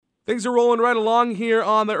Things are rolling right along here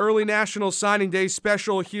on the early National Signing Day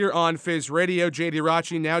special here on Fizz Radio. J.D.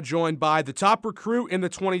 Rachi now joined by the top recruit in the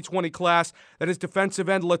 2020 class. That is defensive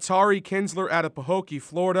end Latari Kinsler out of Pahokee,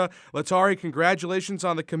 Florida. Latari, congratulations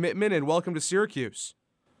on the commitment and welcome to Syracuse.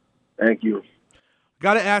 Thank you.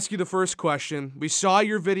 Got to ask you the first question. We saw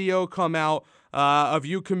your video come out of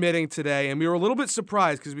you committing today, and we were a little bit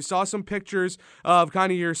surprised because we saw some pictures of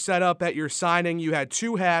kind of your setup at your signing. You had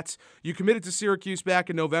two hats. You committed to Syracuse back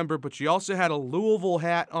in November, but you also had a Louisville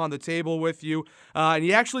hat on the table with you, and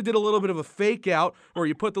you actually did a little bit of a fake out where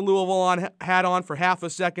you put the Louisville hat on for half a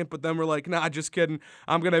second, but then we're like, nah, just kidding.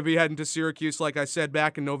 I'm going to be heading to Syracuse, like I said,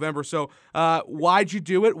 back in November. So why'd you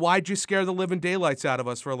do it? Why'd you scare the living daylights out of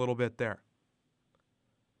us for a little bit there?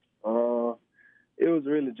 It was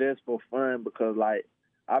really just for fun because,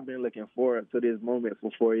 I've been looking forward to this moment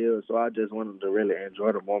for 4 years, so I just wanted to really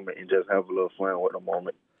enjoy the moment and just have a little fun with the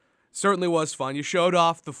moment. Certainly was fun. You showed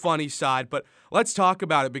off the funny side, but let's talk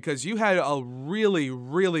about it because you had a really,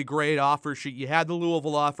 really great offer sheet. You had the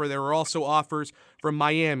Louisville offer. There were also offers from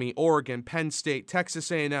Miami, Oregon, Penn State,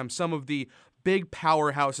 Texas A&M, some of the big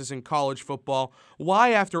powerhouses in college football.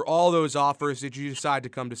 Why, after all those offers, did you decide to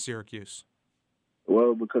come to Syracuse?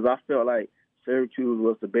 Well, because I felt like Syracuse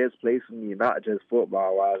was the best place for me, not just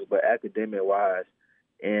football-wise, but academic-wise.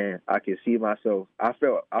 And I could see myself. I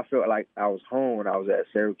felt like I was home when I was at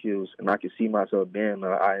Syracuse, and I could see myself being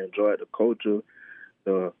there. I enjoyed the culture,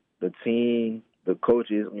 the team, the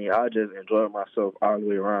coaches. I just enjoyed myself all the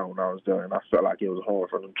way around when I was there, and I felt like it was home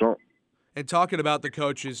from the jump. And talking about the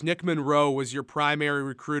coaches, Nick Monroe was your primary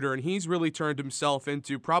recruiter, and he's really turned himself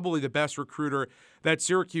into probably the best recruiter that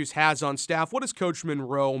Syracuse has on staff. What has Coach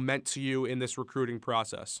Monroe meant to you in this recruiting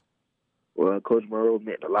process? Well, Coach Monroe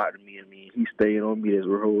meant a lot to me. He stayed on me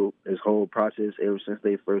this whole process ever since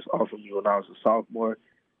they first offered me when I was a sophomore,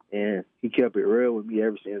 and he kept it real with me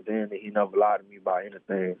ever since then, and he never lied to me about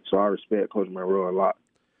anything. So I respect Coach Monroe a lot.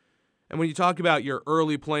 And when you talk about your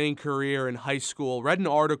early playing career in high school, read an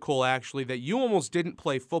article actually that you almost didn't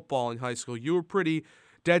play football in high school. You were pretty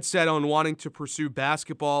dead set on wanting to pursue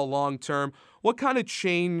basketball long term. What kind of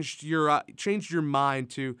changed your mind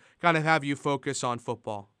to kind of have you focus on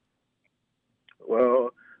football? Well,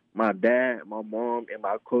 my dad, my mom, and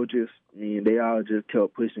my coaches, they all just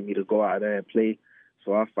kept pushing me to go out there and play.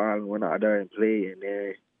 So I finally went out there and played, and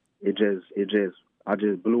then I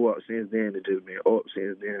just blew up since then. It just been up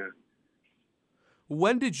since then.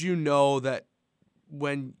 When did you know that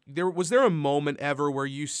was there a moment ever where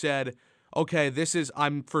you said, okay,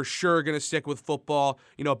 I'm for sure going to stick with football.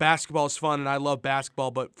 Basketball is fun and I love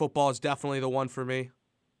basketball, but football is definitely the one for me?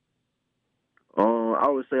 I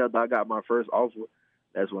would say after I got my first offer,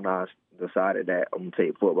 that's when I decided that I'm going to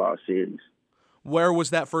take football serious. Where was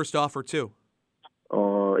that first offer to?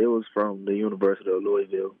 It was from the University of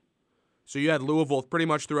Louisville. So you had Louisville pretty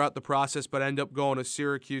much throughout the process, but end up going to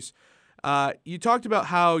Syracuse. You talked about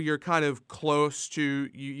how you're kind of close to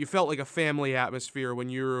you felt like a family atmosphere when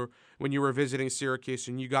you were visiting Syracuse,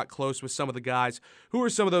 and you got close with some of the guys. Who are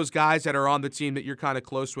some of those guys that are on the team that you're kind of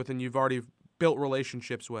close with and you've already built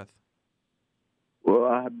relationships with? Well,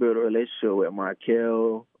 I built a relationship with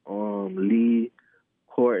Michael, Lee,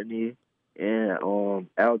 Courtney, and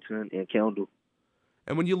Alton and Kendall.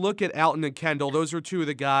 And when you look at Alton and Kendall, those are two of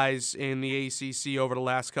the guys in the ACC over the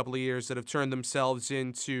last couple of years that have turned themselves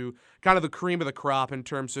into kind of the cream of the crop in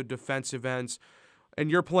terms of defensive ends. And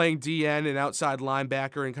you're playing DN and outside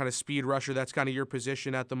linebacker and kind of speed rusher. That's kind of your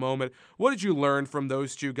position at the moment. What did you learn from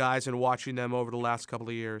those two guys and watching them over the last couple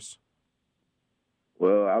of years?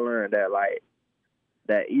 Well, I learned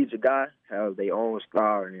that each guy has their own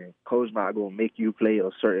style, and coach not going to make you play a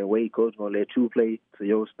certain way. Coach going to let you play to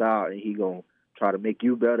your style, and he going to try to make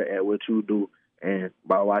you better at what you do. And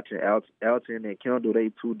by watching Alton and Kendall,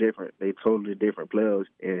 they totally different players,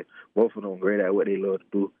 and both of them great at what they love to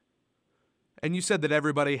do. And you said that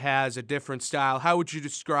everybody has a different style. How would you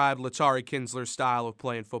describe Latari Kinsler's style of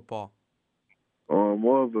playing football?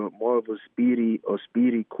 More of a speedy,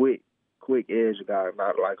 quick edge guy,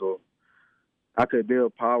 not like I could be a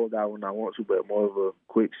power guy when I want to, but more of a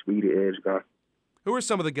quick, speedy edge guy. Who are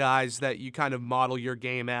some of the guys that you kind of model your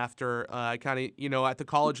game after, at the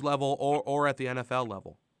college level or at the NFL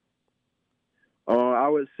level? I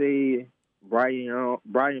would say Brian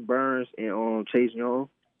Burns and Chase Young.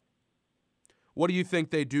 What do you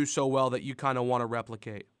think they do so well that you kind of want to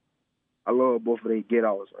replicate? I love both of their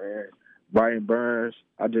get-offs, man. Brian Burns,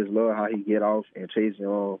 I just love how he get off, and Chase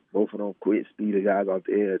Young, both of them quick, speedy guys off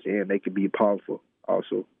the edge, and they can be powerful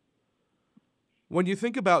also. When you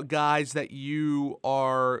think about guys that you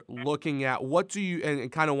are looking at, what do you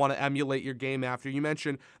and kind of want to emulate your game after? You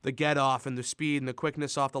mentioned the get off and the speed and the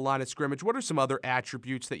quickness off the line of scrimmage. What are some other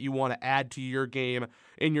attributes that you want to add to your game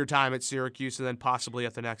in your time at Syracuse and then possibly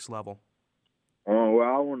at the next level? Well,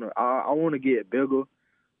 I wanna get bigger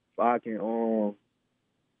so I can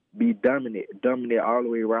be dominant all the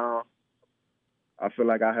way around. I feel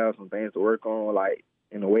like I have some things to work on, like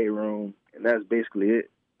in the weight room, and that's basically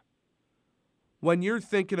it. When you're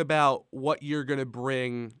thinking about what you're going to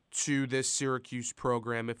bring to this Syracuse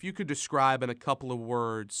program, if you could describe in a couple of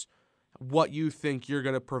words what you think you're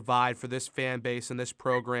going to provide for this fan base and this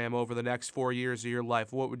program over the next 4 years of your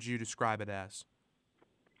life, what would you describe it as?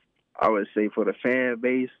 I would say for the fan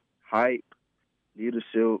base, hype,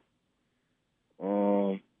 leadership,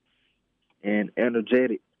 and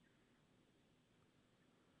energetic.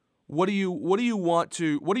 What do you want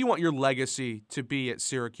your legacy to be at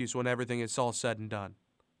Syracuse when everything is all said and done?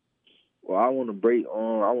 Well, I want to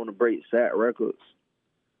break SAT records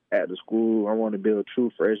at the school. I want to be a true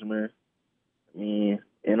freshman.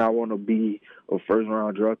 And I want to be a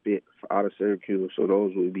first-round draft pick out of Syracuse. So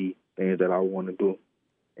those would be things that I want to do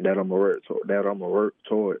and that I'm gonna work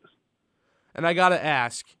towards. And I gotta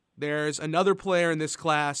ask, there's another player in this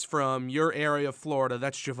class from your area of Florida.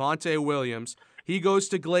 That's Javonte Williams. He goes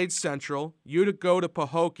to Glade Central. You go to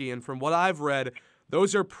Pahokee, and from what I've read,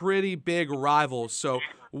 those are pretty big rivals. So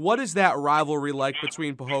what is that rivalry like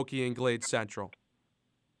between Pahokee and Glade Central?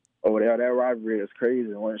 Oh, that rivalry is crazy.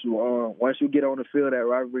 Once you get on the field, that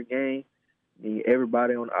rivalry game,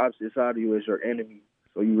 everybody on the opposite side of you is your enemy.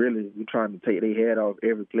 So you're trying to take their head off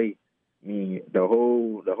every play. The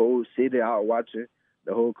whole city out watching,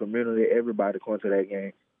 the whole community, everybody going to that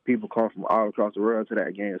game. People come from all across the world to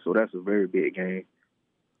that game, so that's a very big game.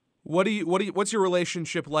 What's your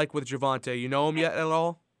relationship like with Javonte? You know him yet at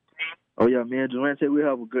all? Oh yeah, me and Javonte, we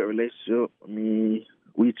have a good relationship.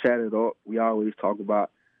 We chat it up. We always talk about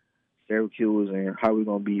Syracuse and how we're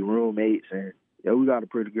gonna be roommates, and yeah, we got a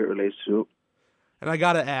pretty good relationship. And I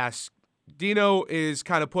gotta ask, Dino is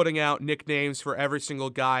kind of putting out nicknames for every single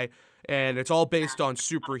guy, and it's all based on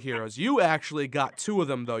superheroes. You actually got two of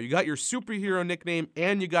them, though. You got your superhero nickname,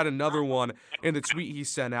 and you got another one in the tweet he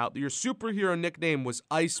sent out. Your superhero nickname was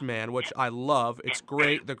Iceman, which I love. It's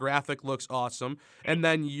great. The graphic looks awesome. And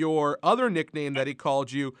then your other nickname that he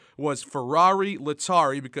called you was Ferrari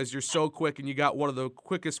Latari because you're so quick, and you got one of the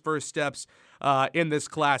quickest first steps in this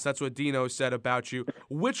class. That's what Dino said about you.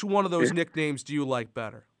 Which one of those nicknames do you like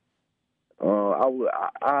better?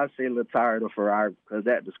 I'd say Latari or Ferrari because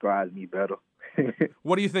that describes me better.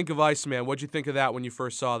 What do you think of Iceman? What'd you think of that when you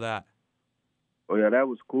first saw that? Oh, yeah, that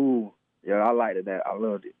was cool. Yeah, I liked that. I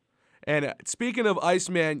loved it. And speaking of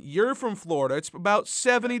Iceman, you're from Florida. It's about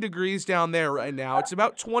 70 degrees down there right now. It's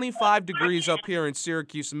about 25 degrees up here in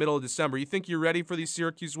Syracuse in the middle of December. You think you're ready for these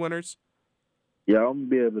Syracuse winters? Yeah, I'm going to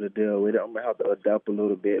be able to deal with it. I'm going to have to adapt a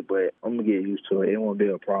little bit, but I'm going to get used to it. It won't be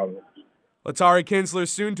a problem. Latari Kinsler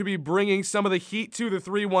soon to be bringing some of the heat to the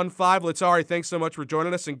 315. Latari, thanks so much for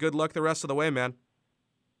joining us, and good luck the rest of the way, man.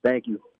 Thank you.